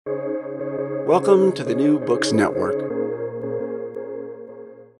Welcome to the New Books Network.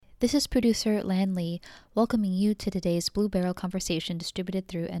 This is producer Lan Lee, welcoming you to today's Blue Barrel conversation distributed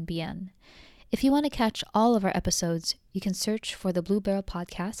through NBN. If you want to catch all of our episodes, you can search for the Blue Barrel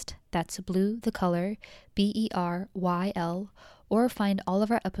podcast, that's Blue the color, BERYL, or find all of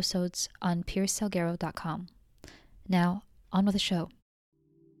our episodes on piercesalguero.com. Now, on with the show.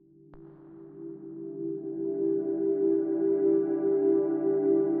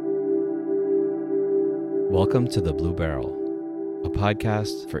 Welcome to the Blue Barrel, a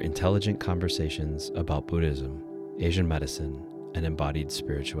podcast for intelligent conversations about Buddhism, Asian medicine, and embodied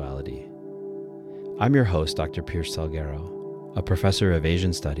spirituality. I'm your host, Dr. Pierce Salguero, a professor of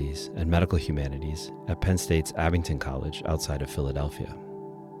Asian Studies and Medical Humanities at Penn State's Abington College outside of Philadelphia.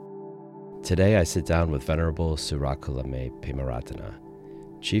 Today I sit down with Venerable Surakulame Pemaratana,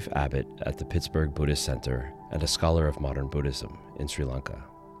 Chief Abbot at the Pittsburgh Buddhist Center and a scholar of modern Buddhism in Sri Lanka.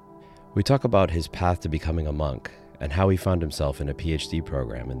 We talk about his path to becoming a monk and how he found himself in a PhD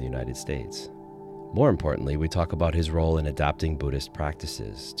program in the United States. More importantly, we talk about his role in adapting Buddhist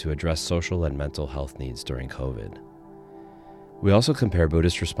practices to address social and mental health needs during COVID. We also compare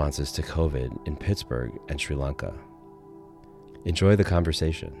Buddhist responses to COVID in Pittsburgh and Sri Lanka. Enjoy the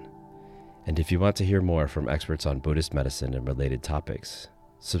conversation. And if you want to hear more from experts on Buddhist medicine and related topics,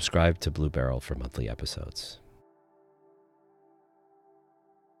 subscribe to Blue Barrel for monthly episodes.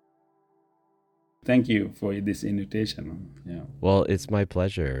 Thank you for this invitation. Yeah. Well, it's my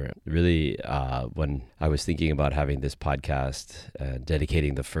pleasure. Really, when I was thinking about having this podcast and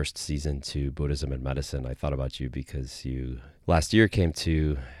dedicating the first season to Buddhism and medicine, I thought about you because you last year came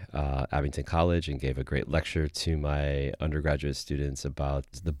to Abington College and gave a great lecture to my undergraduate students about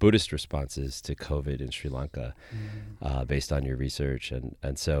the Buddhist responses to COVID in Sri Lanka, based on your research.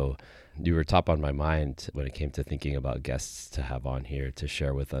 And so you were top on my mind when it came to thinking about guests to have on here to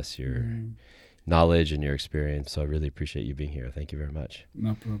share with us your knowledge and your experience. So I really appreciate you being here. Thank you very much.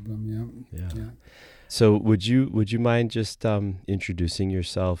 No problem. Yeah. So would you mind just introducing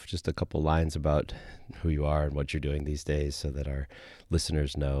yourself, just a couple lines about who you are and what you're doing these days so that our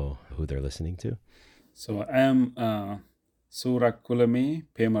listeners know who they're listening to? So I am Surakulame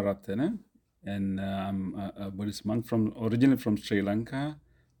Pemaratana, and I'm a Buddhist monk originally from Sri Lanka,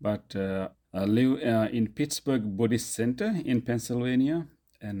 but I live in Pittsburgh Buddhist Center in Pennsylvania.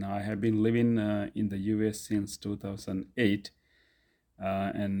 And I have been living in the US since 2008.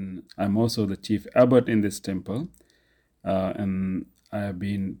 And I'm also the chief abbot in this temple. And I have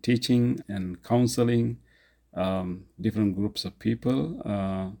been teaching and counseling different groups of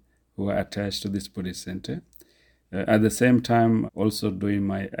people who are attached to this Buddhist center. At the same time, also doing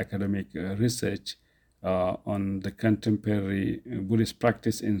my academic research on the contemporary Buddhist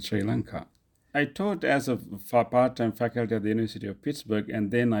practice in Sri Lanka. I taught as a part-time faculty at the University of Pittsburgh,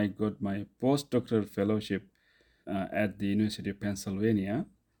 and then I got my postdoctoral fellowship at the University of Pennsylvania,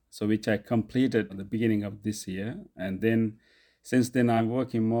 so which I completed at the beginning of this year. And then, since then, I'm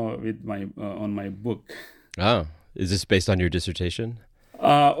working more with on my book. Oh, is this based on your dissertation?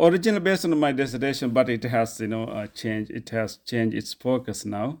 Originally based on my dissertation, but it has changed. It has changed its focus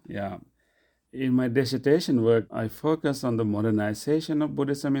now. Yeah. In my dissertation work, I focus on the modernization of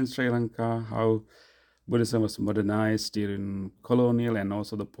Buddhism in Sri Lanka, how Buddhism was modernized during colonial and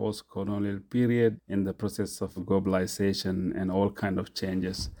also the post-colonial period in the process of globalization and all kind of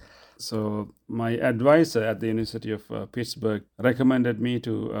changes. So my advisor at the University of Pittsburgh recommended me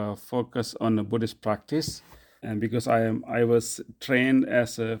to focus on the Buddhist practice, and because I was trained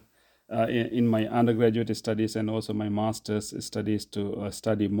as in my undergraduate studies and also my master's studies to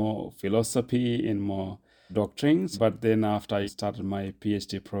study more philosophy and more doctrines. But then after I started my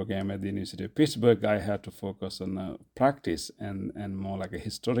PhD program at the University of Pittsburgh, I had to focus on practice and more like a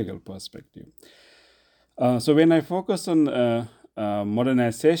historical perspective. So when I focused on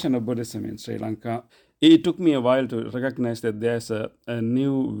modernization of Buddhism in Sri Lanka, it took me a while to recognize that there's a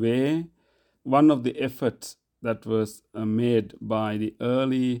new way. One of the efforts that was made by the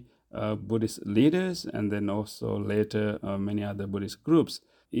early Buddhist leaders and then also later many other Buddhist groups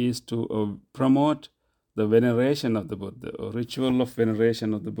is to promote the veneration of the Buddha, a ritual of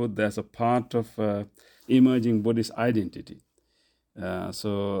veneration of the Buddha as a part of emerging Buddhist identity.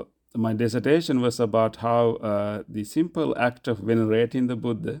 So my dissertation was about how the simple act of venerating the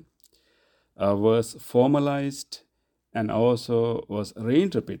Buddha was formalized and also was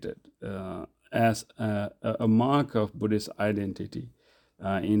reinterpreted as a mark of Buddhist identity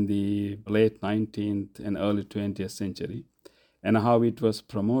in the late 19th and early 20th century, and how it was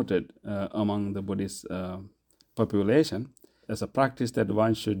promoted among the Buddhist population as a practice that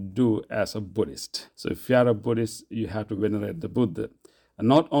one should do as a Buddhist. So if you are a Buddhist, you have to venerate the Buddha.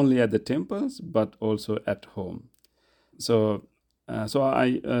 not only at the temples, but also at home. So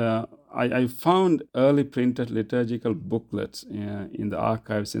I found early printed liturgical booklets in the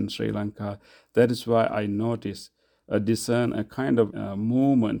archives in Sri Lanka. That is why I discern a kind of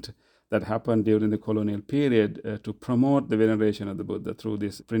movement that happened during the colonial period to promote the veneration of the Buddha through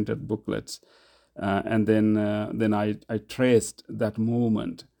these printed booklets. And then I traced that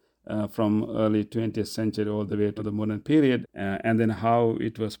movement from early 20th century all the way to the modern period, and then how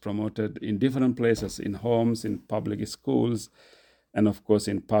it was promoted in different places, in homes, in public schools, and of course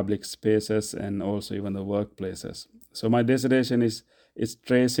in public spaces, and also even the workplaces. So my dissertation is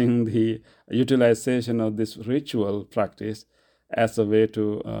tracing the utilization of this ritual practice as a way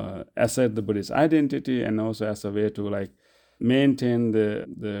to assert the Buddhist identity, and also as a way to maintain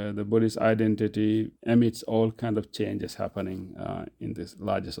the Buddhist identity amidst all kind of changes happening in this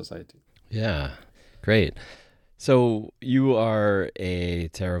larger society. Yeah, great. So you are a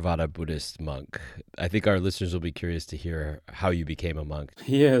Theravada Buddhist monk. I think our listeners will be curious to hear how you became a monk.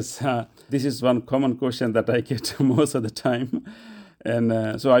 Yes, this is one common question that I get most of the time.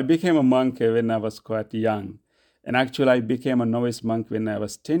 And so I became a monk when I was quite young. And actually, I became a novice monk when I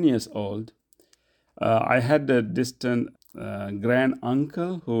was 10 years old. I had a distant grand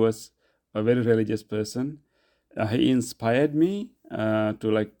uncle who was a very religious person. He inspired me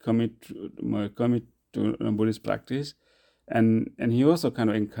to commit to Buddhist practice, and he also kind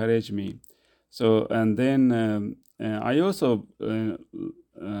of encouraged me. So, and then I also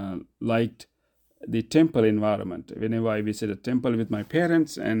liked the temple environment. Whenever I visit a temple with my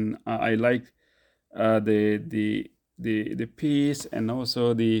parents, and I liked the peace and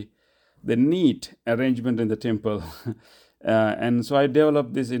also the neat arrangement in the temple. And so I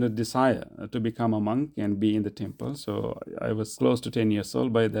developed this desire to become a monk and be in the temple. So I was close to 10 years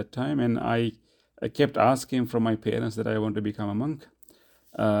old by that time, and I kept asking from my parents that I want to become a monk.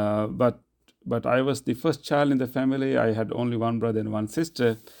 But I was the first child in the family. I had only one brother and one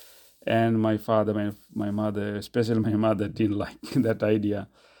sister, and my father, my mother, especially my mother, didn't like that idea.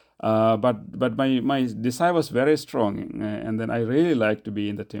 But my desire was very strong, and then I really liked to be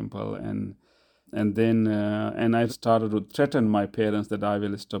in the temple, and then I started to threaten my parents that I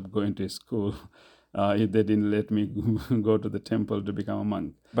will stop going to school if they didn't let me go to the temple to become a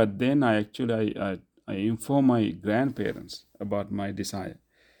monk. But then I informed my grandparents about my desire,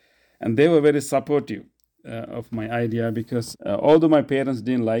 and they were very supportive of my idea, because although my parents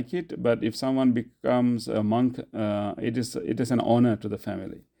didn't like it, but if someone becomes a monk, it is an honor to the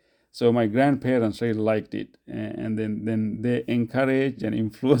family. So my grandparents really liked it, and then they encouraged and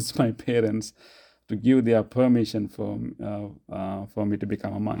influenced my parents to give their permission for me to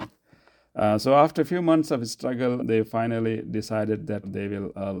become a monk. So after a few months of struggle, they finally decided that they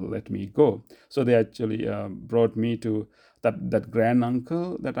will let me go. So they actually brought me to that grand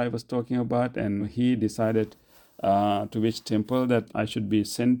uncle that I was talking about, and he decided to which temple that I should be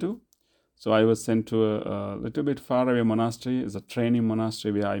sent to. So I was sent to a little bit far away monastery. It's a training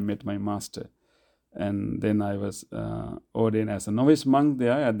monastery where I met my master. And then I was ordained as a novice monk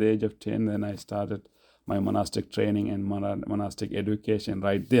there at the age of 10. Then I started my monastic training and monastic education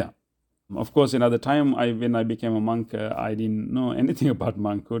right there. Of course, at the time when I became a monk, I didn't know anything about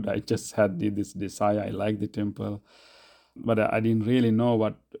monkhood. I just had this desire. I liked the temple. But I didn't really know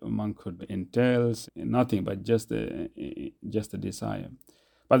what monkhood entails. Nothing, but just the desire.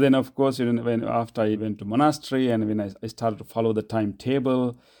 But then, of course, after I went to monastery and when I started to follow the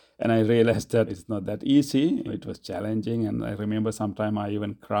timetable, and I realized that it's not that easy. It was challenging, and I remember sometime I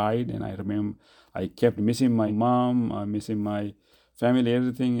even cried, and I remember I kept missing my mom, missing my family,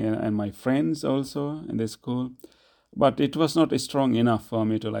 everything, and my friends also in the school. But it was not strong enough for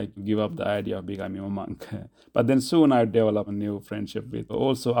me to give up the idea of becoming a monk. But then soon I developed a new friendship with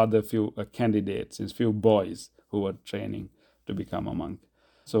also other few candidates, few boys who were training to become a monk.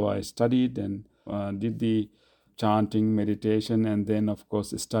 So I studied and did the chanting, meditation, and then, of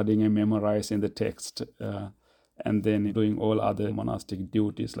course, studying and memorizing the text, and then doing all other monastic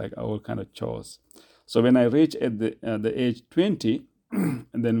duties, like all kind of chores. So when I reached at the age 20,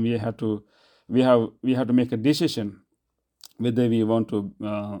 then we have to make a decision whether we want to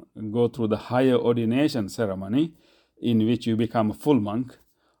go through the higher ordination ceremony, in which you become a full monk,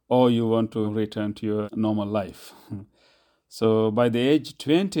 or you want to return to your normal life. So by the age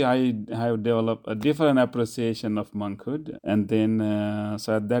 20, I have developed a different appreciation of monkhood. And then,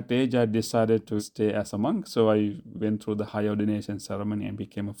 so at that age, I decided to stay as a monk. So I went through the high ordination ceremony and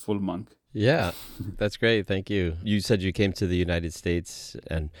became a full monk. Yeah, that's great. Thank you. You said you came to the United States,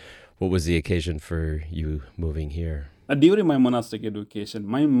 and what was the occasion for you moving here? During my monastic education,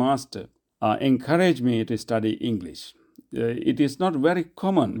 my master encouraged me to study English. it is not very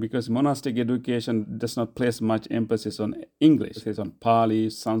common because monastic education does not place much emphasis on English. It's on Pali,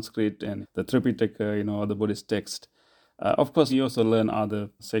 Sanskrit, and the Tripitaka, the Buddhist text. Of course, you also learn other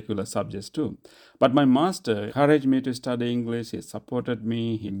secular subjects too. But my master encouraged me to study English. He supported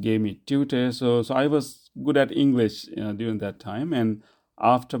me. He gave me tutors. So I was good at English during that time. And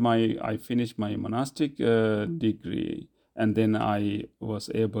after I finished my monastic degree, and then I was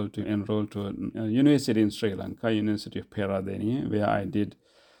able to enroll to a university in Sri Lanka, University of Peradeniya, where I did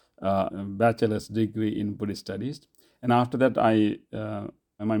a bachelor's degree in Buddhist studies. And after that,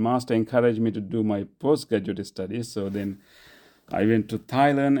 my master encouraged me to do my postgraduate studies. So then I went to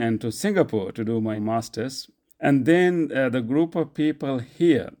Thailand and to Singapore to do my master's. And then the group of people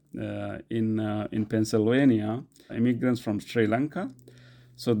here in Pennsylvania, immigrants from Sri Lanka,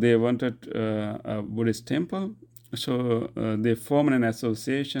 so they wanted a Buddhist temple. So they formed an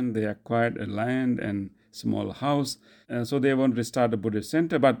association. They acquired a land and small house. So they wanted to start a Buddhist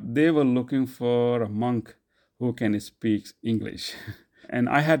center, but they were looking for a monk who can speak English. And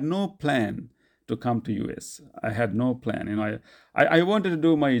I had no plan to come to US. I had no plan. I wanted to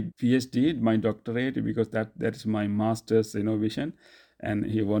do my PhD, my doctorate, because that is my master's vision. And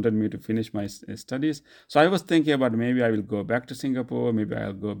he wanted me to finish my studies. So I was thinking about maybe I will go back to Singapore, maybe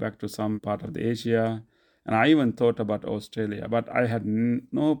I'll go back to some part of the Asia. And I even thought about Australia, but I had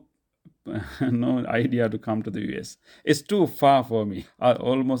no idea to come to the US. It's too far for me,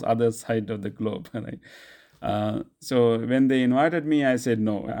 almost other side of the globe. Right? So when they invited me, I said,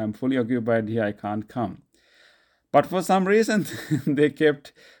 no, I'm fully occupied here, I can't come. But for some reason, they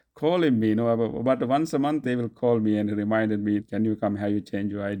kept calling me, but once a month they will call me and reminded me, can you come, have you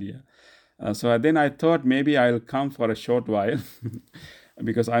changed your idea? So then I thought maybe I'll come for a short while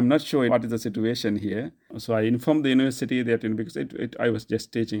because I'm not sure what is the situation here. So I informed the university that, because I was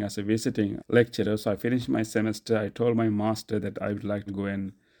just teaching as a visiting lecturer. So I finished my semester. I told my master that I would like to go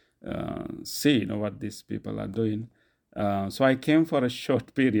and see what these people are doing. So I came for a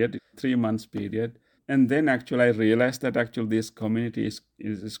short period, 3 months period. And then actually I realized that this community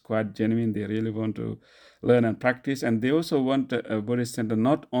is quite genuine. They really want to learn and practice. And they also want a Buddhist center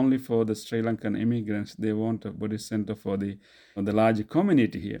not only for the Sri Lankan immigrants. They want a Buddhist center for the larger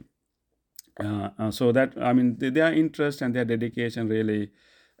community here. So that, their interest and their dedication really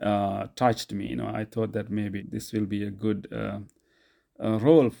touched me. I thought that maybe this will be a good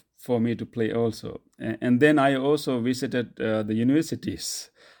role for me to play also. And then I also visited the universities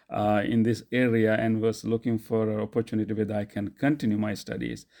in this area and was looking for an opportunity where I can continue my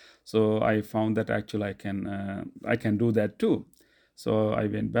studies. So I found that actually I can do that too. So I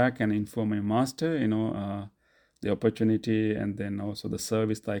went back and informed my master, the opportunity and then also the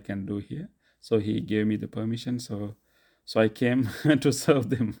service that I can do here. So he gave me the permission. So I came to serve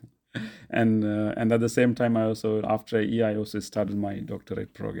them. And at the same time, after a year, I also started my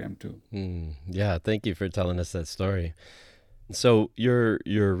doctorate program too. Yeah, thank you for telling us that story. So your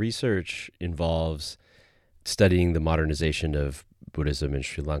research involves studying the modernization of Buddhism in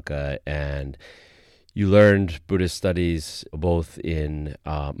Sri Lanka, and you learned Buddhist studies both in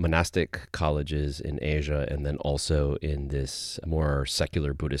monastic colleges in Asia and then also in this more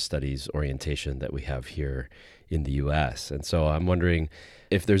secular Buddhist studies orientation that we have here in the US. And so I'm wondering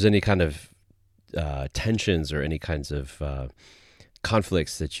if there's any kind of tensions or any kinds of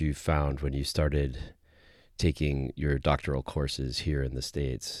conflicts that you found when you started taking your doctoral courses here in the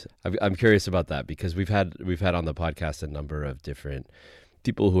States. I'm curious about that because we've had on the podcast a number of different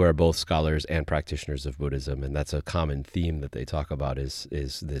people who are both scholars and practitioners of Buddhism, and that's a common theme that they talk about is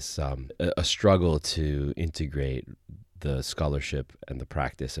this a struggle to integrate the scholarship and the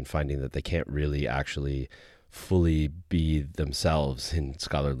practice, and finding that they can't really actually fully be themselves in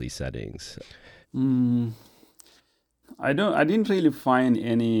scholarly settings. I didn't really find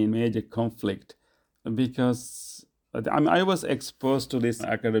any major conflict because I was exposed to this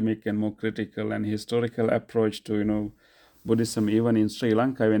academic and more critical and historical approach to Buddhism even in Sri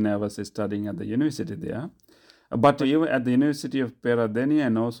Lanka when I was studying at the university there. But even at the University of Peradeniya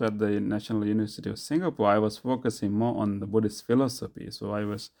and also at the National University of Singapore, I was focusing more on the Buddhist philosophy. So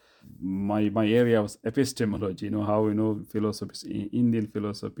my area was epistemology, how philosophies, Indian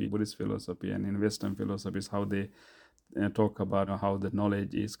philosophy, Buddhist philosophy, and in Western philosophies, how they talk about how the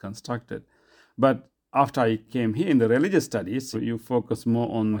knowledge is constructed. But after I came here in the religious studies, you focus more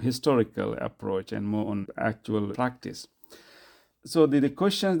on historical approach and more on actual practice. So the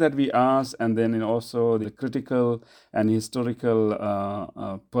questions that we asked, and then also the critical and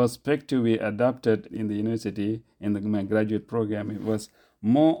historical perspective we adopted in the university, in my graduate program, it was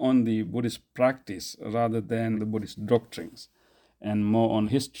more on the Buddhist practice rather than the Buddhist doctrines, and more on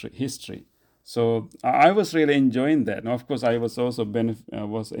history. So I was really enjoying that. Now, of course, I was also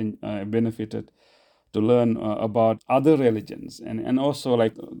benefited to learn about other religions and also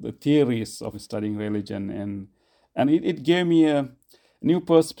like the theories of studying religion, and it gave me a new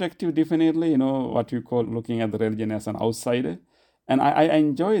perspective, definitely, what you call looking at the religion as an outsider. And I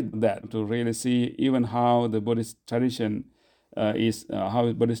enjoyed that, to really see even how the Buddhist tradition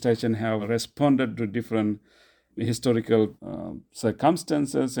how Buddhist tradition have responded to different historical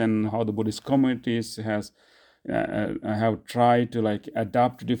circumstances, and how the Buddhist communities have tried to like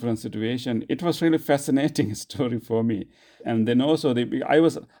adapt to different situations. It was really fascinating story for me. And then also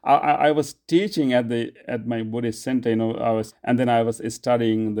I was teaching at my Buddhist center, I was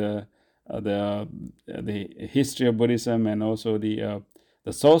studying the history of Buddhism, and also the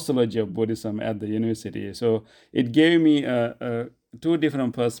sociology of Buddhism at the university. So it gave me two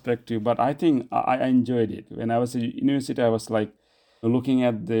different perspectives, but I think I enjoyed it. When I was at university, I was like looking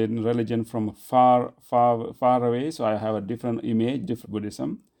at the religion from far away. So I have a different image, different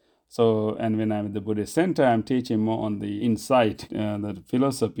Buddhism. So, and when I'm at the Buddhist center, I'm teaching more on the insight, the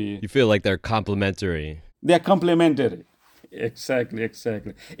philosophy. You feel like they're complementary. They're complementary. Exactly.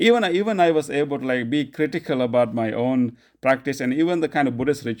 Even I was able to like be critical about my own practice, and even the kind of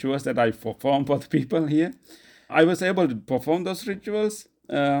Buddhist rituals that I perform for the people here. I was able to perform those rituals,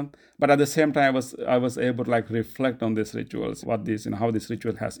 but at the same time, I was able to like reflect on these rituals, how this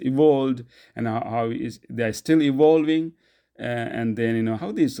ritual has evolved, and how they are still evolving, and then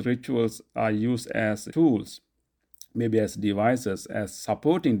how these rituals are used as tools, maybe as devices, as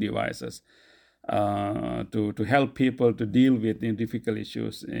supporting devices, to help people to deal with difficult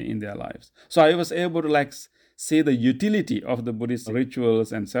issues in their lives. So I was able to like see the utility of the Buddhist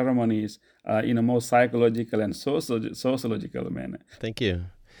rituals and ceremonies in a more psychological and sociological manner. Thank you.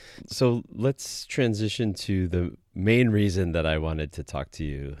 So let's transition to the main reason that I wanted to talk to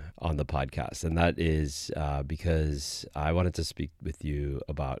you on the podcast. And that is because I wanted to speak with you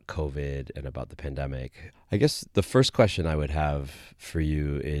about COVID and about the pandemic. I guess the first question I would have for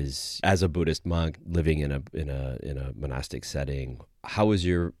you is, as a Buddhist monk living in a monastic setting, how was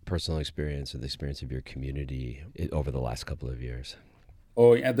your personal experience or the experience of your community over the last couple of years?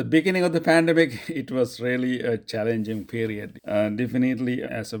 Oh, at the beginning of the pandemic, it was really a challenging period. Definitely,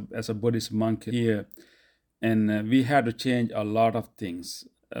 as a Buddhist monk here, and we had to change a lot of things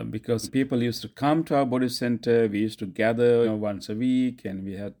because people used to come to our Buddhist center. We used to gather once a week, and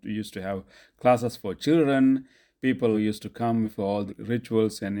we used to have classes for children. People used to come for all the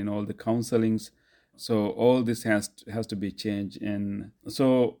rituals and all the counselings. So all this has to be changed, and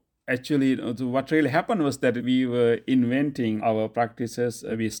so. Actually, what really happened was that we were inventing our practices.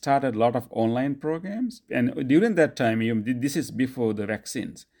 We started a lot of online programs. And during that time, this is before the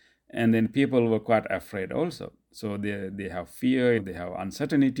vaccines. And then people were quite afraid also. So they have fear, they have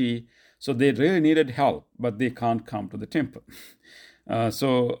uncertainty. So they really needed help, but they can't come to the temple.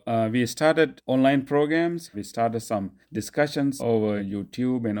 So we started online programs. We started some discussions over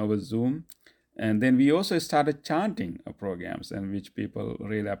YouTube and over Zoom. And then we also started chanting programs, and which people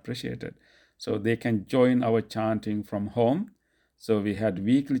really appreciated. So they can join our chanting from home. So we had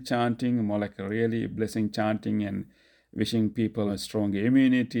weekly chanting, more like a really blessing chanting, and wishing people a strong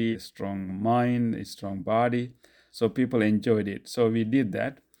immunity, a strong mind, a strong body. So people enjoyed it. So we did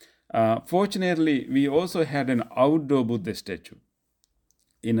that. Fortunately, we also had an outdoor Buddha statue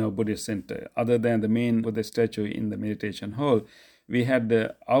in our Buddhist center. Other than the main Buddha statue in the meditation hall, we had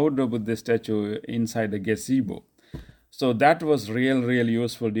the outdoor Buddha statue inside the gazebo. So that was really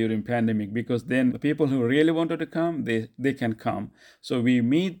useful during pandemic, because then the people who really wanted to come, they can come. So we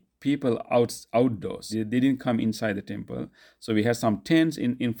meet people outdoors. They didn't come inside the temple. So we had some tents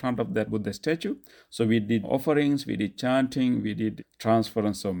in front of that Buddha statue. So we did offerings, we did chanting, we did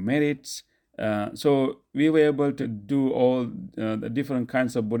transference of merits. So we were able to do all the different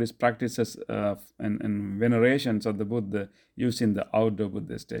kinds of Buddhist practices and venerations of the Buddha using the outdoor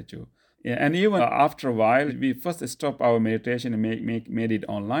Buddha statue. Yeah, and even after a while, we first stopped our meditation and made it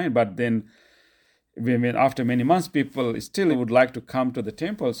online. But then after many months, people still would like to come to the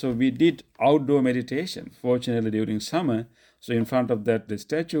temple. So we did outdoor meditation, fortunately during summer. So in front of the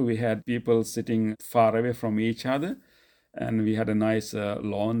statue, we had people sitting far away from each other. And we had a nice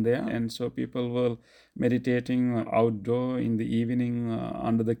lawn there. And so people were meditating outdoor in the evening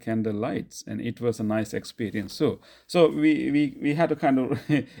under the candle lights. And it was a nice experience. So we had to kind of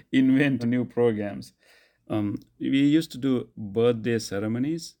invent new programs. We used to do birthday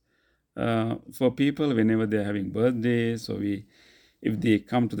ceremonies for people whenever they're having birthdays. So if they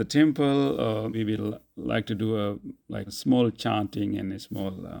come to the temple, we will like to do a small chanting and a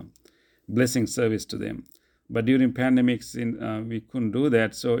small blessing service to them. But during pandemics, we couldn't do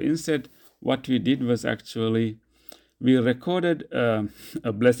that. So instead, what we did was actually we recorded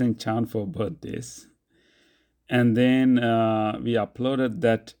a blessing chant for birthdays, and then we uploaded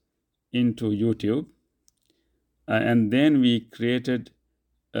that into YouTube, and then we created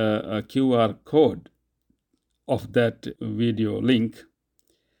a QR code of that video link,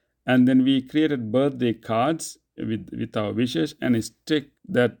 and then we created birthday cards with our wishes and stick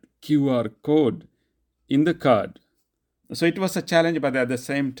that QR code in the card. So it was a challenge, but at the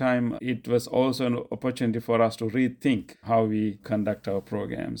same time, it was also an opportunity for us to rethink how we conduct our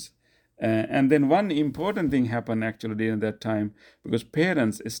programs. And then one important thing happened actually during that time, because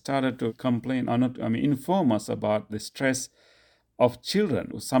parents started to complain or inform us about the stress of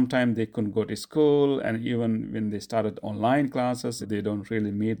children. Sometimes they couldn't go to school, and even when they started online classes, they don't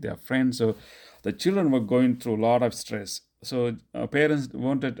really meet their friends. So the children were going through a lot of stress. So parents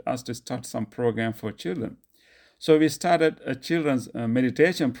wanted us to start some program for children. So we started a children's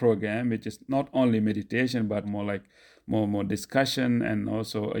meditation program, which is not only meditation, but more like more discussion, and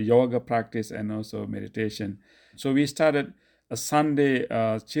also a yoga practice, and also meditation. So we started a Sunday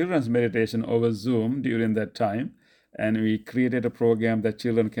children's meditation over Zoom during that time. And we created a program that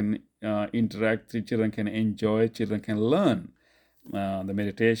children can interact, children can enjoy, children can learn the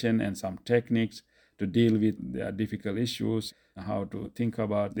meditation and some techniques to deal with their difficult issues, how to think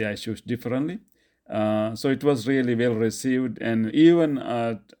about their issues differently. So it was really well received, and even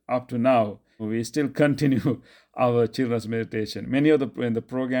up to now, we still continue our children's meditation. Many of the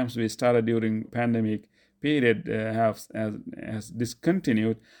programs we started during pandemic period has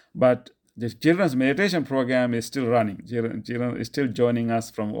discontinued, but the children's meditation program is still running. Children is still joining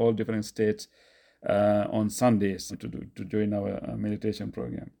us from all different states on Sundays to join our meditation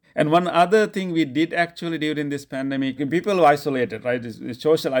program. And one other thing we did actually during this pandemic, people were isolated, right? It's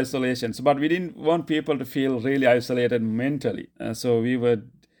social isolations, but we didn't want people to feel really isolated mentally. So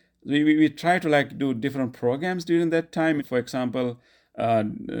we tried to do different programs during that time. For example,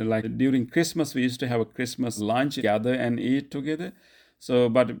 like during Christmas, we used to have a Christmas lunch, gather and eat together. So,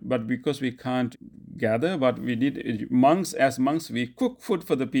 but because we can't gather, but we did as monks, we cook food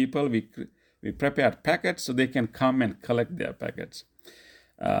for the people. We prepared packets so they can come and collect their packets.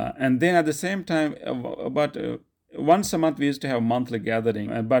 And then at the same time, once a month we used to have a monthly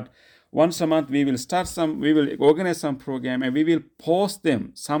gathering. But once a month we will organize some program, and we will post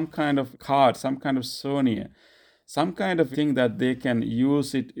them some kind of card, some kind of souvenir, some kind of thing that they can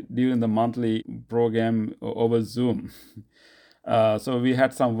use it during the monthly program over Zoom. So we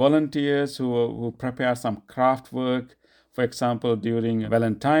had some volunteers who prepared some craft work. For example, during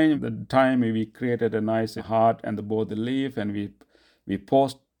Valentine, the time we created a nice heart and the leaf, and we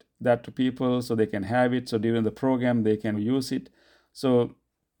post that to people so they can have it. So during the program, they can use it. So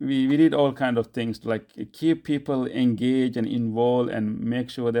we did all kind of things to keep people engaged and involved, and make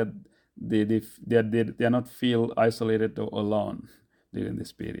sure that they not feel isolated or alone during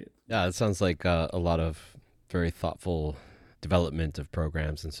this period. Yeah, it sounds like a lot of very thoughtful development of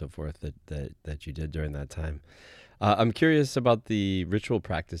programs and so forth that you did during that time. I'm curious about the ritual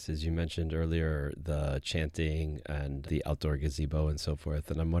practices you mentioned earlier, the chanting and the outdoor gazebo and so forth.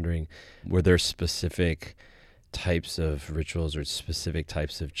 And I'm wondering, were there specific types of rituals or specific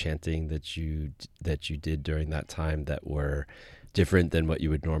types of chanting that you did during that time that were different than what you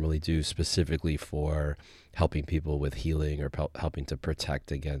would normally do, specifically for helping people with healing or helping to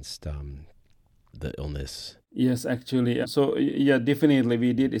protect against the illness? Yes, actually. So, yeah, definitely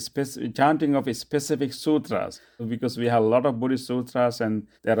we did chanting of specific sutras, because we have a lot of Buddhist sutras, and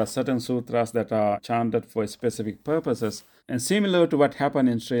there are certain sutras that are chanted for specific purposes. And similar to what happened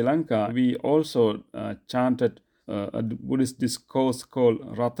in Sri Lanka, we also chanted a Buddhist discourse called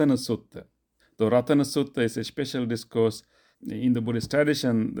Ratana Sutta. The Ratana Sutta is a special discourse in the Buddhist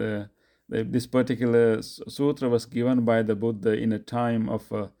tradition. This particular sutra was given by the Buddha in a time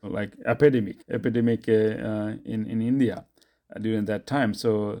of epidemic in India during that time.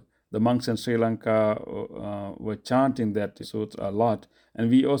 So the monks in Sri Lanka were chanting that sutra a lot, and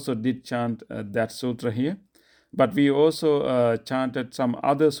we also did chant that sutra here. But we also chanted some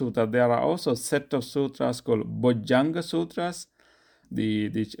other sutras. There are also a set of sutras called Bojjhanga Sutras, the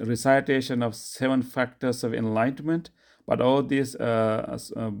recitation of 7 factors of enlightenment. But all these set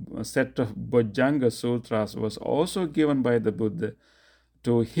of Bojjhanga Sutras was also given by the Buddha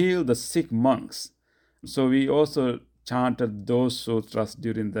to heal the sick monks. So we also chanted those sutras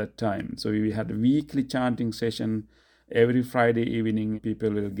during that time. So we had a weekly chanting session. Every Friday evening, people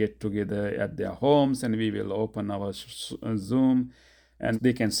will get together at their homes, and we will open our Zoom, and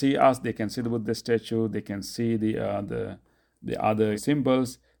they can see us, they can see the Buddha statue, they can see the other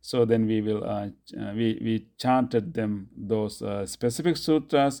symbols. So then we will we chanted them those specific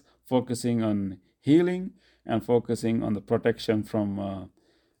sutras focusing on healing and focusing on the protection from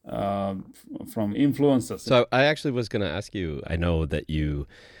influences. So I actually was going to ask you, I know that you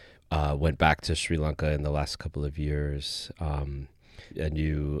went back to Sri Lanka in the last couple of years, and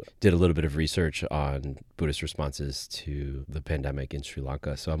you did a little bit of research on Buddhist responses to the pandemic in Sri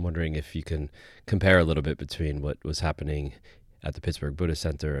Lanka. So I'm wondering if you can compare a little bit between what was happening at the Pittsburgh Buddhist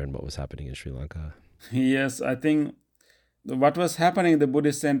Center and what was happening in Sri Lanka. Yes, I think what was happening in the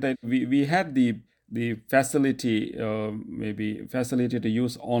Buddhist Center, we had the facility, maybe facility to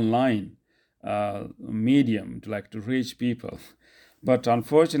use online medium to reach people. But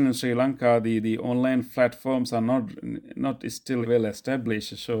unfortunately, in Sri Lanka, the online platforms are not still well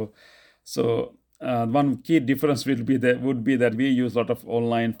established. So one key difference would be that we use a lot of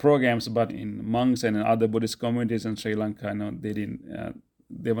online programs, but in monks and in other Buddhist communities in Sri Lanka,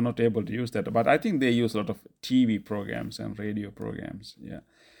 they were not able to use that. But I think they use a lot of TV programs and radio programs.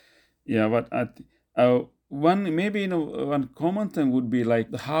 Yeah. But one common thing would be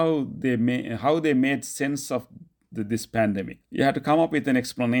like how they made sense of this pandemic. You had to come up with an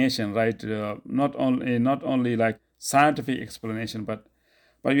explanation, right? Not only like scientific explanation, but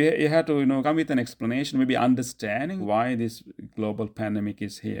you had to come with an explanation, maybe understanding why this global pandemic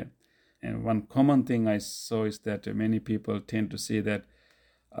is here. And one common thing I saw is that many people tend to see that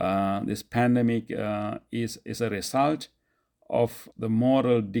this pandemic is a result of the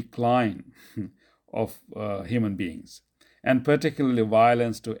moral decline of human beings, and particularly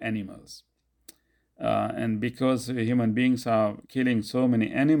violence to animals. And because human beings are killing so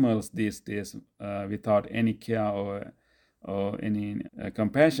many animals these days without any care or any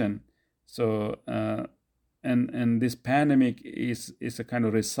compassion, so and this pandemic is a kind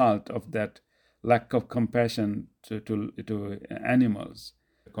of result of that lack of compassion to animals.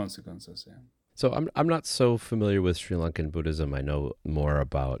 Consequences. Yeah. So I'm not so familiar with Sri Lankan Buddhism. I know more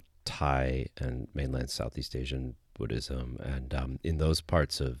about Thai and mainland Southeast Asian Buddhism, and in those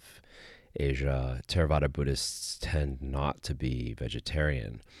parts of Asia, Theravada Buddhists tend not to be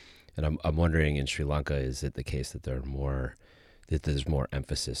vegetarian. And I'm wondering, in Sri Lanka, is it the case that there's more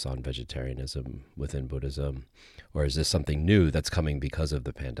emphasis on vegetarianism within Buddhism, or is this something new that's coming because of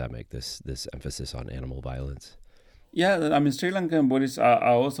the pandemic? This emphasis on animal violence. Yeah, I mean, Sri Lankan Buddhists are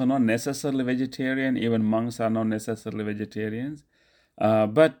also not necessarily vegetarian. Even monks are not necessarily vegetarians.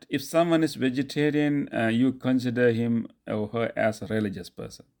 But if someone is vegetarian, you consider him or her as a religious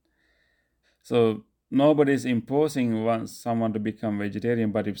person. So nobody is imposing someone to become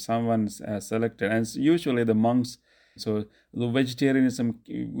vegetarian, but if someone has selected, and usually the monks, so the vegetarianism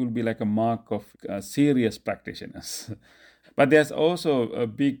will be like a mark of serious practitioners. But there's also a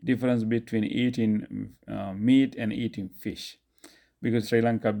big difference between eating meat and eating fish. Because Sri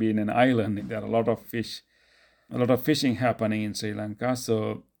Lanka being an island, there are a lot of fishing happening in Sri Lanka.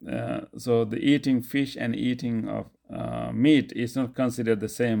 So the eating fish and eating of meat is not considered the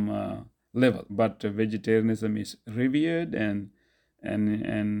same level. But vegetarianism is revered, and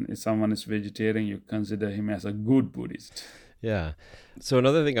if someone is vegetarian, you consider him as a good Buddhist. Yeah. So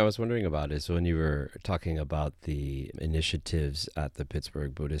another thing I was wondering about is when you were talking about the initiatives at the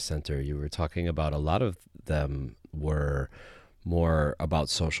Pittsburgh Buddhist Center, you were talking about a lot of them were more about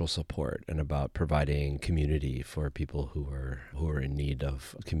social support and about providing community for people who were in need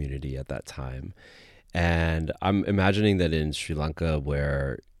of community at that time. And I'm imagining that in Sri Lanka,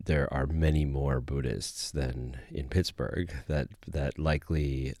 where there are many more Buddhists than in Pittsburgh, that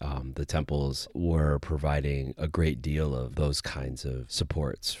likely the temples were providing a great deal of those kinds of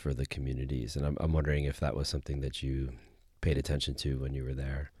supports for the communities. And I'm wondering if that was something that you paid attention to when you were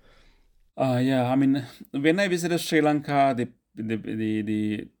there. Yeah, I mean, when I visited Sri Lanka,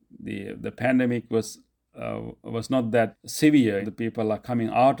 the pandemic was not that severe. The people are coming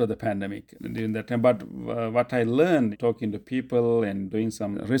out of the pandemic during that time. But what I learned talking to people and doing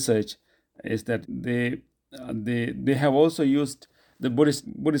some research is that they have also used the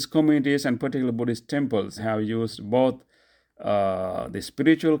Buddhist communities, and particularly Buddhist temples have used both the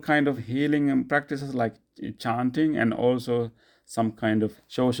spiritual kind of healing practices like chanting, and also some kind of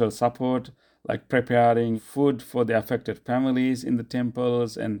social support, like preparing food for the affected families in the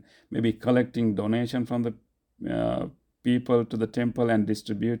temples, and maybe collecting donation from the people to the temple and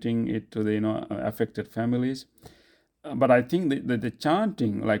distributing it to the affected families. But I think the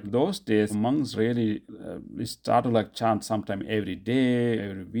chanting, like those days, monks really start to like chant sometime every day,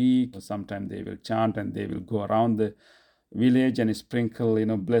 every week. Sometimes they will chant and they will go around the village and sprinkle,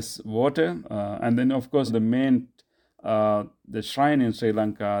 bless water. And then, of course, the main the shrine in Sri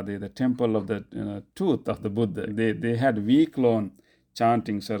Lanka, the temple of the tooth of the Buddha, they had week-long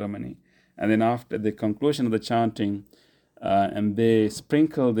chanting ceremony. And then after the conclusion of the chanting, and they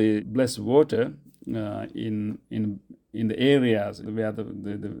sprinkle the blessed water in the areas where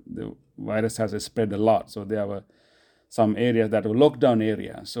the virus has spread a lot. So there were some areas that were lockdown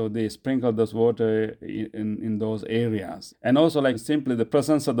areas. So they sprinkle those water in those areas. And also like simply the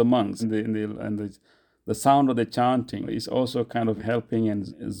presence of the monks and the sound of the chanting is also kind of helping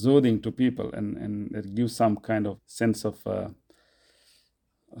and soothing to people, and it gives some kind of sense of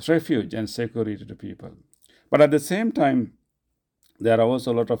refuge and security to people. But at the same time, there are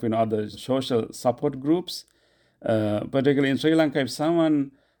also a lot of other social support groups. Particularly in Sri Lanka, if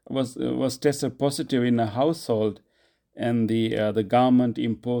someone was tested positive in a household, and the government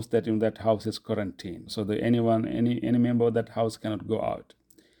imposed that that house is quarantined, so any member of that house cannot go out.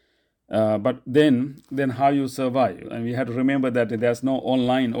 But then how you survive? And we have to remember that there's no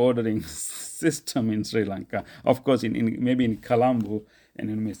online ordering system in Sri Lanka. Of course, maybe in Colombo and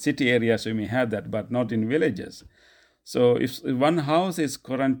in city areas we may have that, but not in villages. So if one house is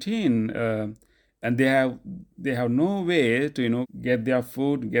quarantined and they have no way to get their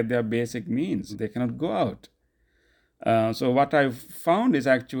food, get their basic needs, they cannot go out. So what I've found is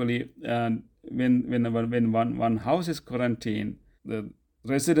actually when one house is quarantined, the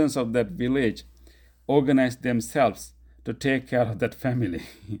residents of that village organize themselves to take care of that family.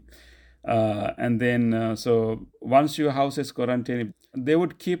 And then so once your house is quarantined, they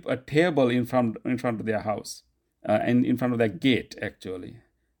would keep a table in front of their house and in front of their gate actually.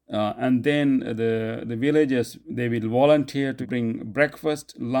 And then the villagers, they will volunteer to bring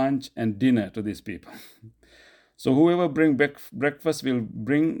breakfast, lunch, and dinner to these people. So whoever bring breakfast will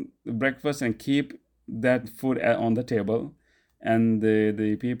bring breakfast and keep that food on the table, and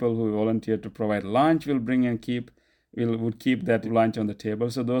the people who volunteer to provide lunch will bring and would keep that lunch on the table.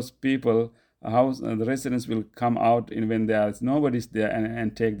 So those people, the residents will come out when nobody's there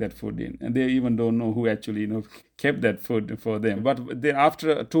and take that food in, and they even don't know who actually kept that food for them. But then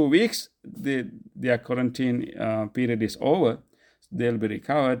after 2 weeks, their quarantine period is over. They'll be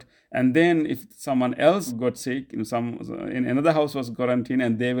recovered, and then if someone else got sick, in another house was quarantined,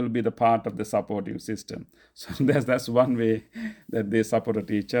 and they will be the part of the supportive system. So that's one way that they supported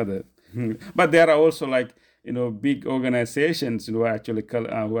each other. But there are also big organizations who are actually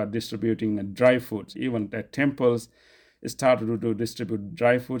who are distributing dry foods. Even at temples started to distribute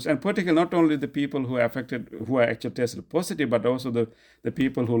dry foods, and particularly not only the people who are actually tested positive, but also the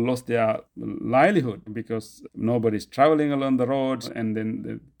people who lost their livelihood because nobody's traveling along the roads, and then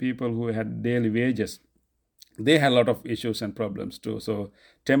the people who had daily wages, they had a lot of issues and problems too. So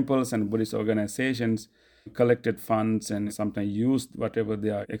temples and Buddhist organizations collected funds and sometimes used whatever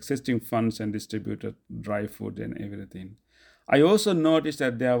their existing funds and distributed dry food and everything. I also noticed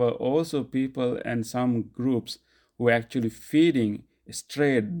that there were also people and some groups who are actually feeding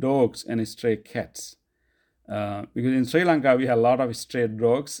stray dogs and stray cats. Because in Sri Lanka, we have a lot of stray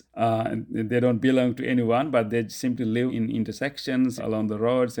dogs. They don't belong to anyone, but they simply live in intersections along the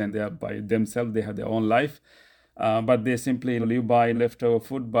roads, and they are by themselves, they have their own life. But they simply live by leftover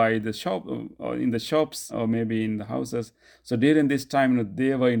food by the shop, or in the shops, or maybe in the houses. So during this time,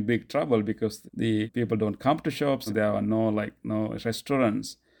 they were in big trouble because the people don't come to shops. There are no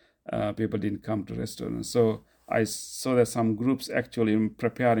restaurants. People didn't come to restaurants. So I saw that some groups actually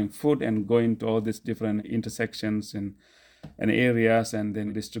preparing food and going to all these different intersections and areas, and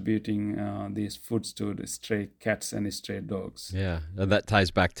then distributing these foods to the stray cats and stray dogs. Yeah, and that ties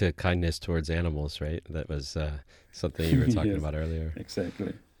back to kindness towards animals, right? That was something you were talking about earlier.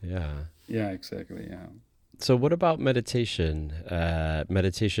 Exactly. Yeah. Yeah, exactly, yeah. So what about meditation?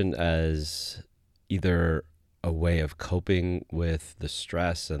 Meditation as either a way of coping with the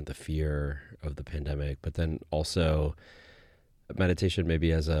stress and the fear of the pandemic, but then also meditation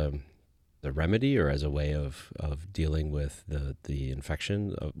maybe as a remedy or as a way of dealing with the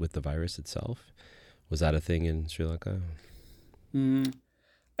infection with the virus itself. Was that a thing in Sri Lanka?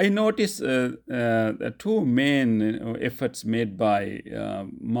 I noticed two main efforts made by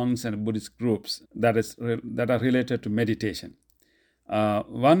monks and Buddhist groups that are related to meditation.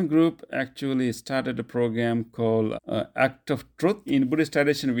 One group actually started a program called Act of Truth. In Buddhist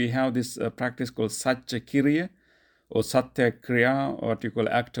tradition, we have this practice called Satchakiriya or Satyakriya, or what you call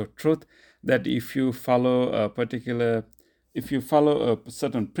Act of Truth, that if you follow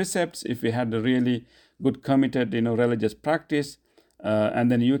certain precepts, if you had a really good committed religious practice,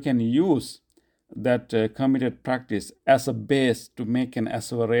 and then you can use that committed practice as a base to make an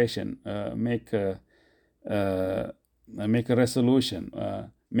asseveration, make a resolution,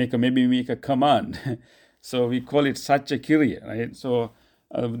 make a command. So we call it Satchakiriya, right? So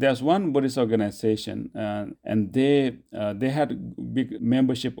there's one Buddhist organization, and they had big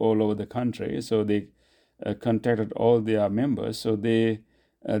membership all over the country. So they contacted all their members. So they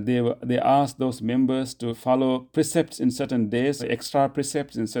asked those members to follow precepts in certain days, extra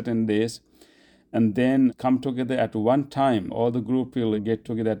precepts in certain days, and then come together at one time. All the group will get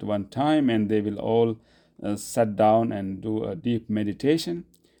together at one time, and they will all sit down and do a deep meditation,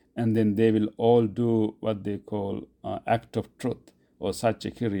 and then they will all do what they call act of truth or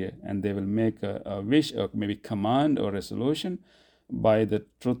Satyakiriya, and they will make a wish or maybe command or resolution by the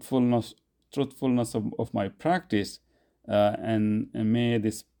truthfulness of my practice, and may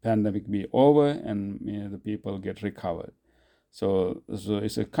this pandemic be over and may the people get recovered. So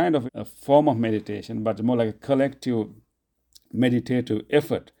it's a kind of a form of meditation, but more like a collective meditative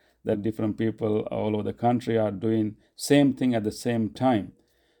effort that different people all over the country are doing same thing at the same time.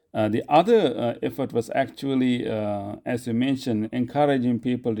 The other effort was actually, as you mentioned, encouraging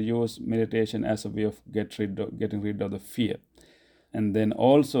people to use meditation as a way of getting rid of the fear. And then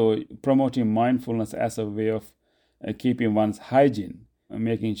also promoting mindfulness as a way of keeping one's hygiene,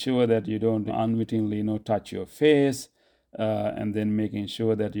 making sure that you don't unwittingly touch your face, and then making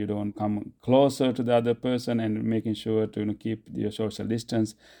sure that you don't come closer to the other person, and making sure to keep your social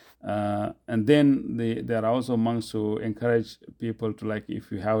distance. And then there are also monks who encourage people to, like,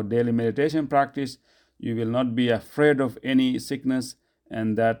 if you have a daily meditation practice, you will not be afraid of any sickness,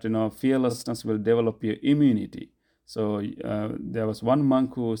 and that fearlessness will develop your immunity. So there was one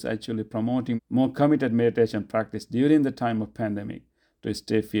monk who was actually promoting more committed meditation practice during the time of pandemic to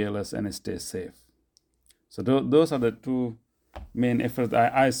stay fearless and stay safe. So those are the two main efforts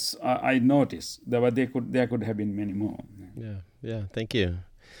I noticed. There could have been many more. Yeah. Thank you.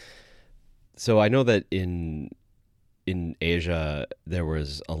 So I know that in Asia there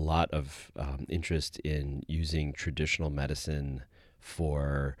was a lot of interest in using traditional medicine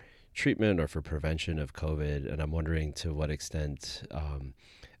for treatment or for prevention of COVID, and I'm wondering to what extent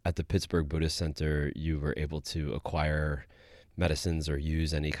at the Pittsburgh Buddhist Center you were able to acquire medicines or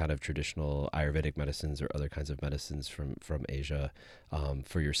use any kind of traditional Ayurvedic medicines or other kinds of medicines from Asia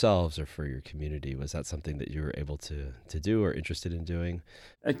for yourselves or for your community. Was that something that you were able to do or interested in doing?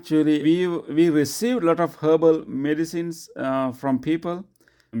 Actually, we received a lot of herbal medicines from people,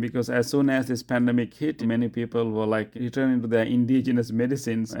 because as soon as this pandemic hit, many people were like returning to their indigenous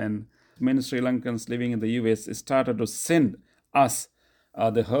medicines, and many Sri Lankans living in the US started to send us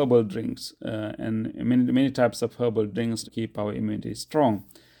the herbal drinks and many types of herbal drinks to keep our immunity strong.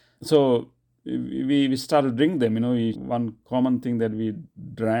 So we started drinking them. One common thing that we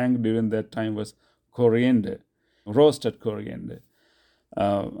drank during that time was coriander, roasted coriander.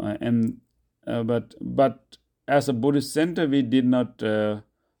 But as a Buddhist center, we did not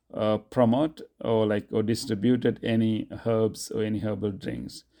promote or distributed any herbs or any herbal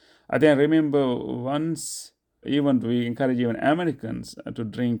drinks. I remember once, even we encourage even Americans to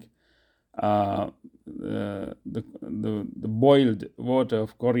drink the boiled water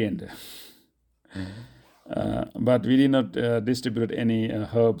of coriander. But we did not distribute any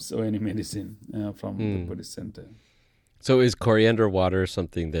herbs or any medicine from the Buddhist center. So is coriander water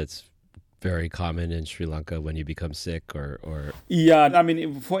something that's very common in Sri Lanka when you become sick or? Yeah,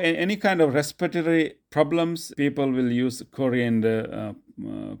 for any kind of respiratory problems, people will use coriander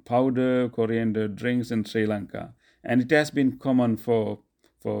powder, coriander drinks in Sri Lanka. And it has been common for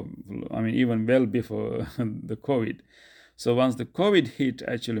even well before the COVID. So once the COVID hit,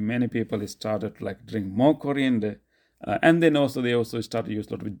 actually many people started to drink more coriander. And then they also start to use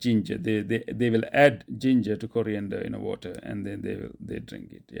a lot of ginger. They will add ginger to coriander in water, and then they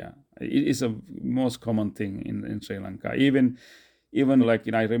drink it. Yeah, it is a most common thing in Sri Lanka. Even I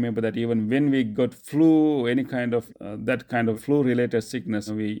remember that even when we got flu or any kind of that kind of flu related sickness,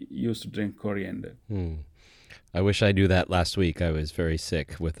 we used to drink coriander. I wish I knew that last week. I was very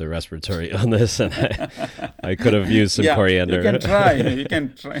sick with the respiratory illness, and I could have used some coriander. You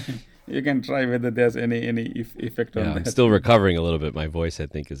can try. You can try whether there's any effect on that. I'm still recovering a little bit. My voice, I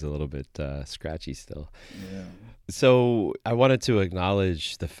think, is a little bit scratchy still. Yeah. So I wanted to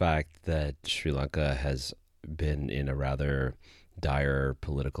acknowledge the fact that Sri Lanka has been in a rather dire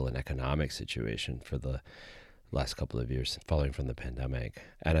political and economic situation for the last couple of years following from the pandemic.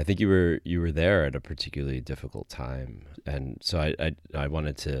 And I think you were there at a particularly difficult time. And so I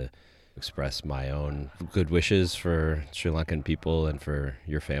wanted to express my own good wishes for Sri Lankan people and for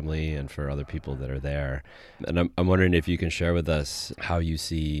your family and for other people that are there. And I'm wondering if you can share with us how you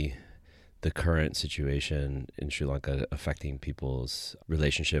see the current situation in Sri Lanka affecting people's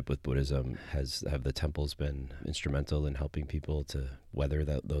relationship with Buddhism. Have the temples been instrumental in helping people to weather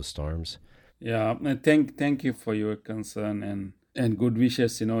those storms? Yeah, thank you for your concern and good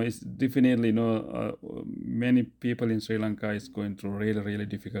wishes. It's definitely many people in Sri Lanka is going through a really, really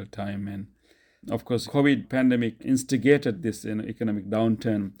difficult time, and Of course, COVID pandemic instigated this economic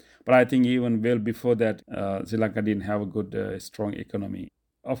downturn. But I think even well before that, Sri Lanka didn't have a good, strong economy.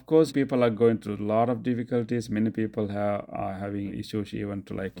 Of course, people are going through a lot of difficulties. Many people are having issues even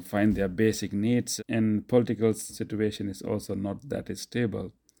to find their basic needs. And political situation is also not that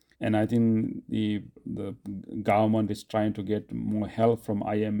stable. And I think the government is trying to get more help from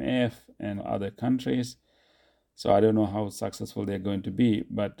IMF and other countries. So I don't know how successful they're going to be.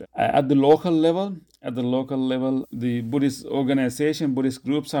 But at the local level, the Buddhist organization, Buddhist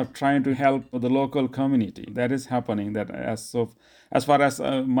groups are trying to help the local community. That is happening. That as far as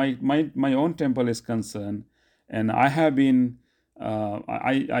my own temple is concerned, and I have been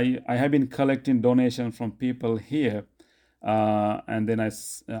collecting donations from people here, and then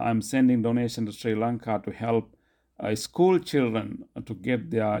I'm sending donations to Sri Lanka to help school children to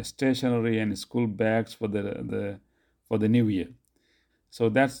get their stationery and school bags for the new year. So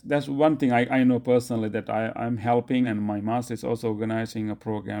that's one thing I know personally that I'm helping, and my master is also organizing a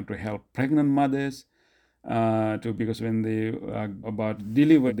program to help pregnant mothers because when they about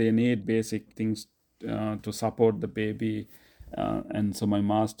deliver, they need basic things to support the baby. And so my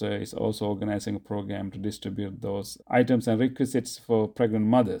master is also organizing a program to distribute those items and requisites for pregnant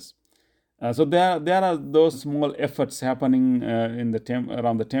mothers. So there are those small efforts happening in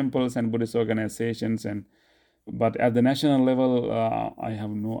around the temples and Buddhist organizations, but at the national level, I have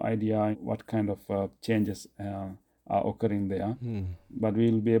no idea what kind of changes are occurring there. But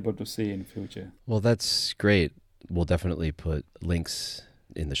we'll be able to see in future. Well, that's great. We'll definitely put links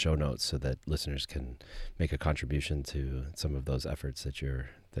in the show notes so that listeners can make a contribution to some of those efforts that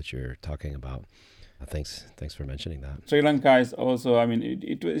you're talking about. Thanks for mentioning that. Sri Lanka is also,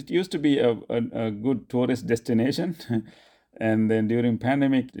 it used to be a good tourist destination, and then during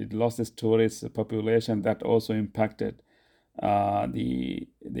pandemic it lost its tourist population. That also impacted the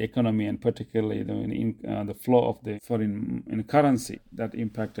economy, and particularly the flow of the foreign currency. That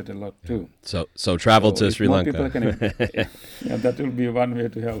impacted a lot too. So travel to Sri Lanka. That will be one way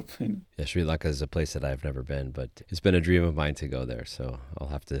to help. Yeah, Sri Lanka is a place that I've never been, but it's been a dream of mine to go there. So I'll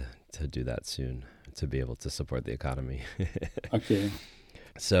have to do that soon to be able to support the economy. Okay.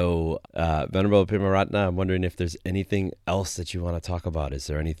 So, Venerable Pimaratna, I'm wondering if there's anything else that you want to talk about. Is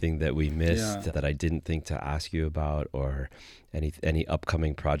there anything that we missed that I didn't think to ask you about, or any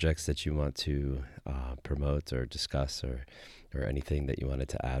upcoming projects that you want to promote or discuss, or anything that you wanted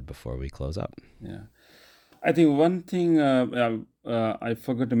to add before we close up? Yeah. I think one thing I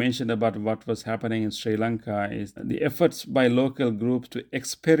forgot to mention about what was happening in Sri Lanka is the efforts by local groups to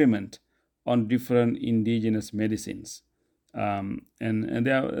experiment on different indigenous medicines. And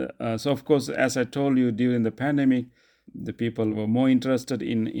so of course, as I told you, during the pandemic, the people were more interested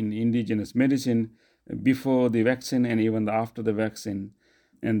in indigenous medicine before the vaccine and even after the vaccine.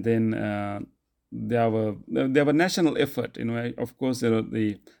 And then there were national effort. Of course,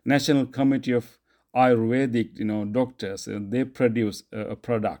 the National Committee of Ayurvedic, doctors. They produce a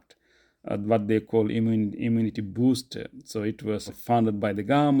product, what they call immunity booster. So it was funded by the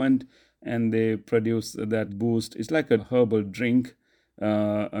government, and they produce that boost. It's like a herbal drink,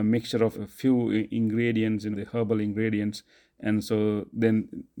 a mixture of a few ingredients in the herbal ingredients, and so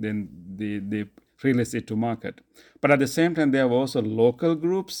then they release it to market. But at the same time, there are also local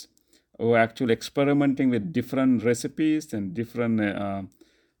groups who are actually experimenting with different recipes and different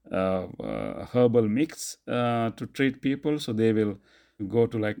herbal mix to treat people. So they will go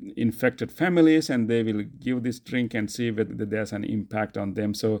to infected families, and they will give this drink and see whether there's an impact on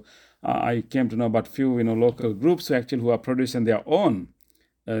them. So I came to know about few local groups who are producing their own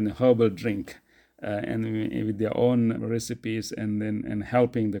herbal drink and with their own recipes, and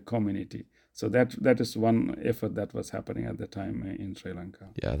helping the community. So that is one effort that was happening at the time in Sri Lanka.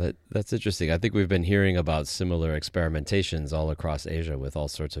 Yeah, that's interesting. I think we've been hearing about similar experimentations all across Asia with all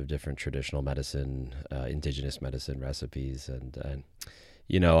sorts of different traditional medicine, indigenous medicine recipes, and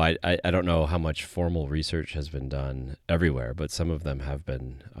I don't know how much formal research has been done everywhere, but some of them have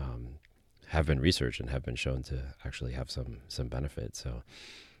been researched and have been shown to actually have some benefit. So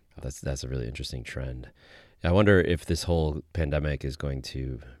that's a really interesting trend. I wonder if this whole pandemic is going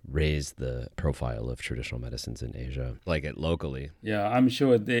to raise the profile of traditional medicines in Asia, locally. Yeah, I'm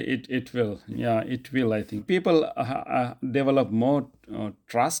sure it will. Yeah, it will, I think. People develop more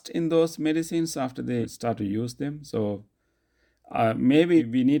trust in those medicines after they start to use them. So maybe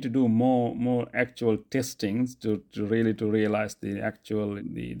we need to do more actual testings to realize the actual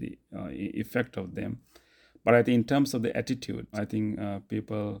the effect of them. But I think in terms of the attitude, I think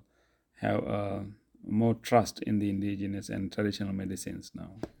people have more trust in the indigenous and traditional medicines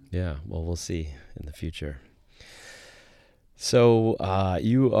now. Yeah, well, we'll see in the future. So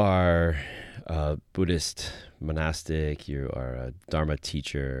you are a Buddhist monastic, you are a Dharma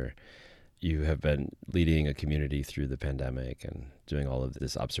teacher, you have been leading a community through the pandemic and doing all of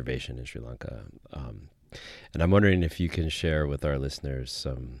this observation in Sri Lanka. And I'm wondering if you can share with our listeners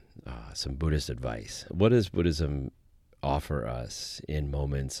some Buddhist advice. What does Buddhism offer us in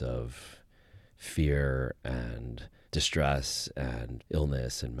moments of fear and distress and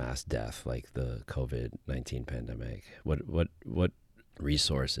illness and mass death, like the COVID-19 pandemic? What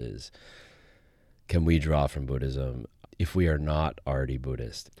resources can we draw from Buddhism if we are not already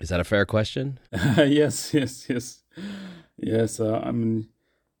Buddhist? Is that a fair question? Yes.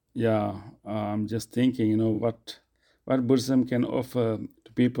 I'm just thinking, what Buddhism can offer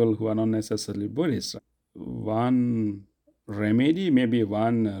to people who are not necessarily Buddhist. One remedy, maybe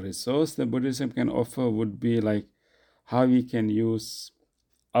one resource that Buddhism can offer would be like how we can use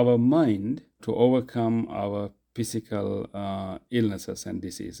our mind to overcome our physical illnesses and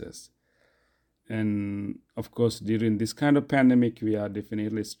diseases. And of course, during this kind of pandemic, we are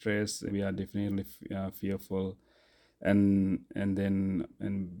definitely stressed, we are definitely fearful, and when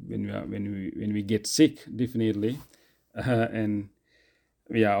we get sick, definitely, and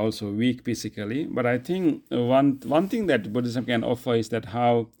we are also weak physically. But I think one thing that Buddhism can offer is that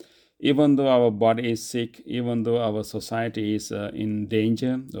how, even though our body is sick, even though our society is in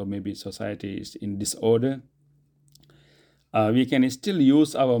danger, or maybe society is in disorder, we can still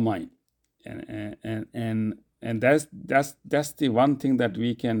use our mind, and that's the one thing that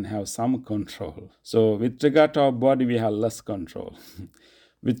we can have some control. So with regard to our body, we have less control.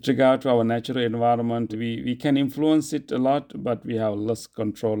 With regard to our natural environment, we can influence it a lot, but we have less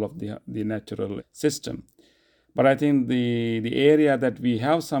control of the natural system. But I think the area that we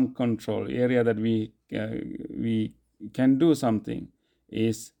have some control, area that we can do something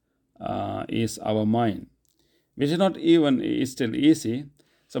is our mind, which is not even, is still easy.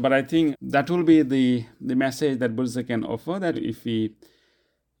 So, but I think that will be the message that Buddhism can offer, that if we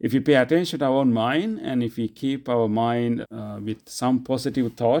pay attention to our own mind, and if we keep our mind with some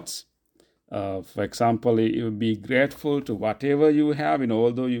positive thoughts, for example, you will be grateful to whatever you have,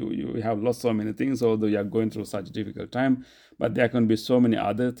 although you have lost so many things, although you are going through such a difficult time, but there can be so many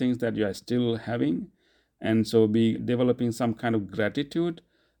other things that you are still having. And so be developing some kind of gratitude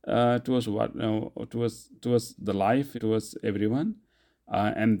towards the life, towards everyone.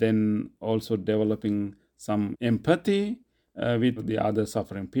 And then also developing some empathy with the other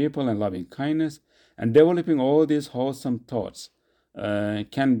suffering people and loving kindness, and developing all these wholesome thoughts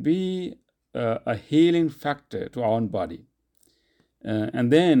can be a healing factor to our own body.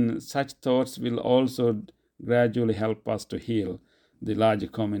 And then such thoughts will also gradually help us to heal the larger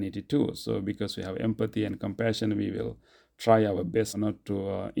community too. So because we have empathy and compassion, we will try our best not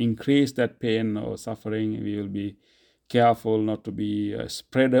to increase that pain or suffering. We will be careful not to be a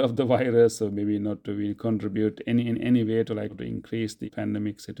spreader of the virus, or maybe not to contribute in any way to increase the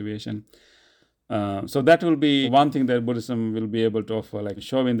pandemic situation. So that will be one thing that Buddhism will be able to offer,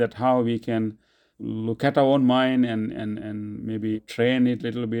 showing that how we can look at our own mind and maybe train it a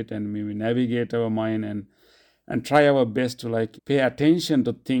little bit, and maybe navigate our mind and try our best to pay attention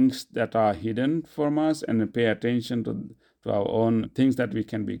to things that are hidden from us, and pay attention to our own things that we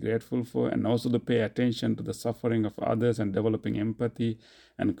can be grateful for, and also to pay attention to the suffering of others and developing empathy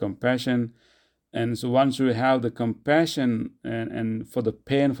and compassion. And so once you have the compassion and for the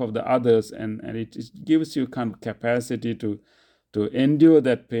pain of the others, and it gives you kind of capacity to endure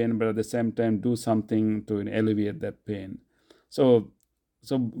that pain, but at the same time do something to alleviate that pain. So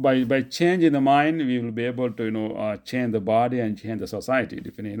by changing the mind, we will be able to change the body and change the society,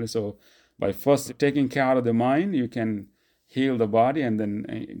 definitely. So by first taking care of the mind, you can heal the body, and then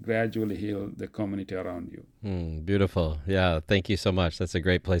gradually heal the community around you. Beautiful. Yeah, thank you so much. That's a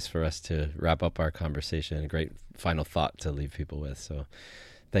great place for us to wrap up our conversation. A great final thought to leave people with. So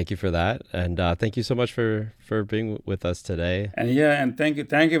thank you for that. And thank you so much for being with us today. And thank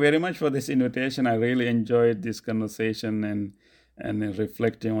you very much for this invitation. I really enjoyed this conversation and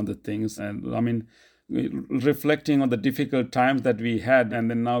reflecting on the things. And I mean, reflecting on the difficult times that we had, and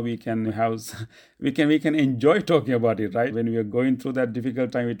then now we can enjoy talking about it, right? When we were going through that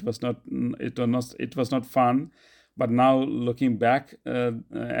difficult time, it was not fun, but now looking back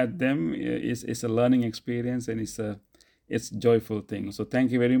at them is a learning experience, and it's a joyful thing. So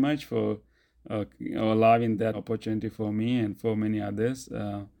thank you very much for allowing that opportunity for me and for many others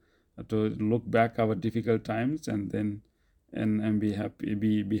to look back our difficult times, and then and be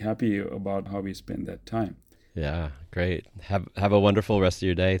happy about how we spend that time. Yeah, great. Have a wonderful rest of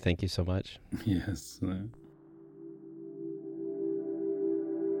your day. Thank you so much. Yes.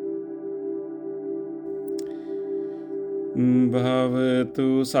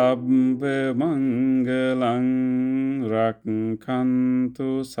 Bhavatu sabba mangalang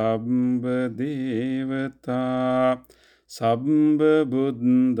rakkantu sabba devata sabba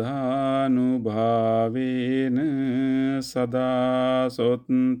buddhanubhavena sada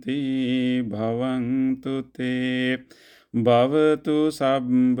sotthi bhavantu te Bhavatu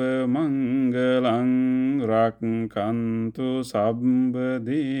sabba mangalang rakkantu sabba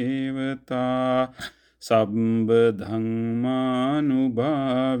devata sabba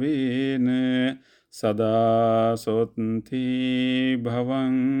dhammanubhavena sada sotthi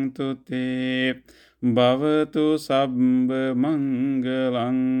bhavantu te Bhavatu sabba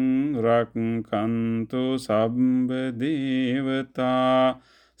mangalang rakkantu sabba devata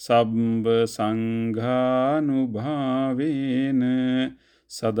sabba sanghanubhavena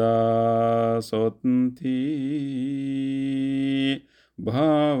sada sotthi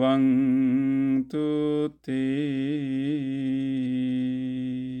bhavantu te.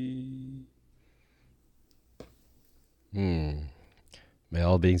 May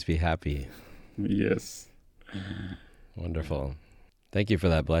all beings be happy. Yes. Wonderful. Thank you for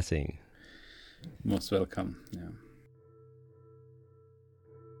that blessing. Most welcome. Yeah.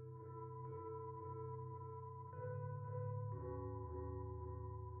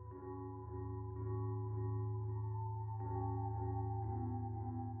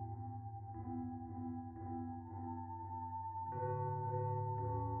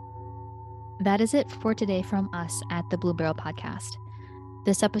 That is it for today from us at the Blue Barrel Podcast.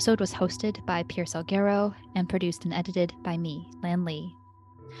 This episode was hosted by Pierre Salguero and produced and edited by me, Lan Lee.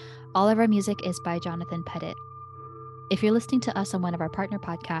 All of our music is by Jonathan Pettit. If you're listening to us on one of our partner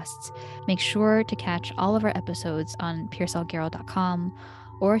podcasts, make sure to catch all of our episodes on pierresalguero.com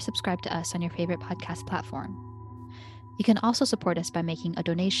or subscribe to us on your favorite podcast platform. You can also support us by making a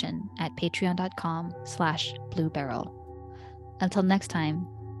donation at patreon.com/bluebarrel. Until next time,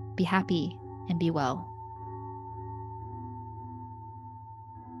 be happy and be well.